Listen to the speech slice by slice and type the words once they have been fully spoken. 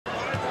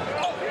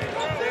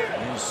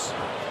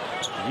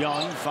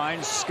Young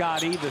finds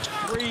Scotty, the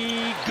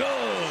three,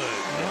 good.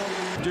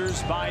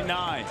 Raptors by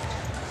 9.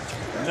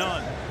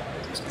 None.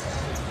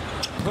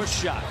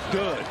 Push shot,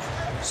 good.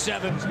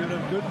 7's Give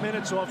him good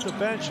minutes off the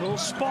bench. A little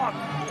spark.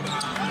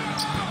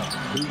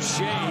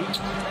 Boucher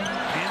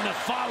in the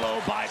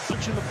follow by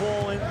Punching the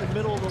ball in the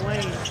middle of the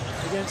lane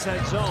against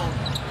that zone.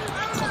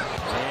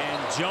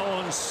 And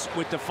Jones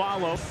with the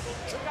follow.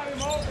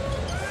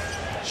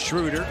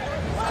 Schroeder.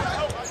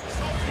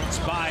 It's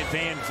by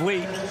Van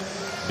Vliet.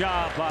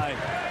 Job by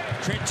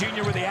Trent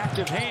Jr. with the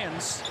active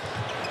hands.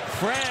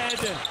 Fred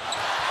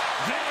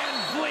Van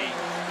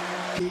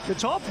Vliet.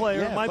 Guitar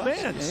player in my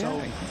band. Yeah.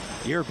 So,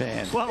 Your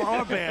band. well,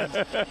 our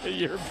band.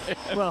 Your band.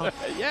 Well,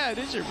 yeah, it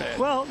is your band.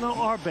 well, no,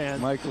 our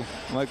band. Michael,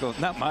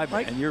 not my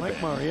band, your Mike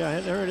band. Murray, yeah,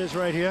 there it is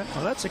right here.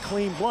 Oh, that's a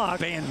clean block.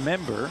 Band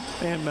member.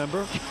 Band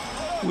member.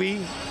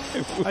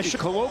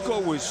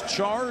 Koloko was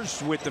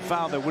charged with the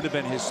foul that would have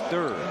been his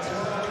third.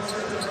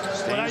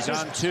 Stays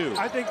on 2.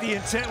 I think the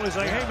intent was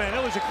like, hey man,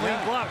 that was a clean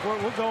block.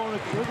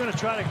 We're going to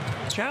try to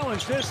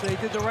challenge this. They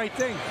did the right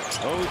thing.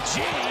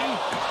 OG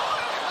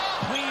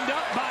cleaned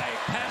up by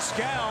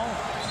Pascal.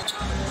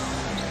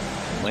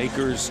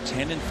 Lakers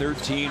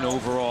 10-13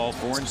 overall,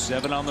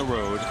 4-7 on the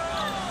road.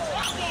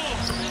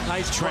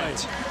 Nice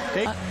Trent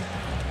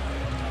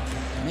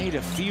made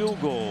a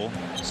field goal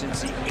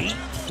since the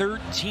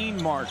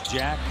 8-13 mark,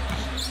 Jack.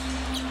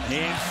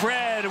 And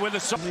Fred with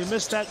a... You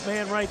missed that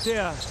man right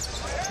there.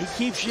 He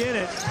keeps you in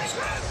it.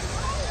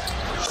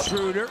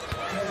 Schroeder.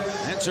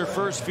 That's her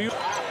first field.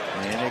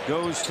 And it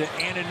goes to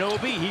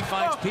Anunoby. He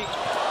finds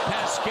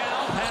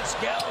Pascal.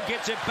 Pascal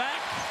gets it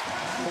back.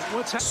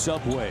 What's that?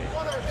 Subway.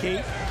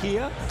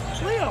 Kia.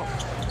 Leo.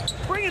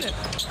 Bringing it.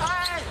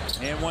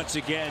 And once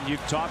again,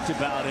 you've talked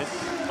about it.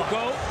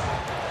 Go.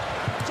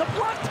 It's a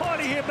block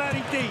party here,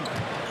 Matty D.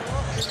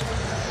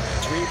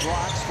 3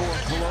 blocks for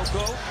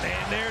Koloko.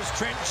 And there's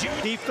Trent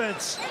Jr.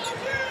 Defense.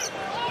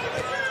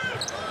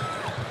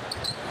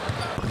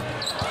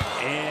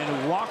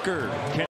 And Walker.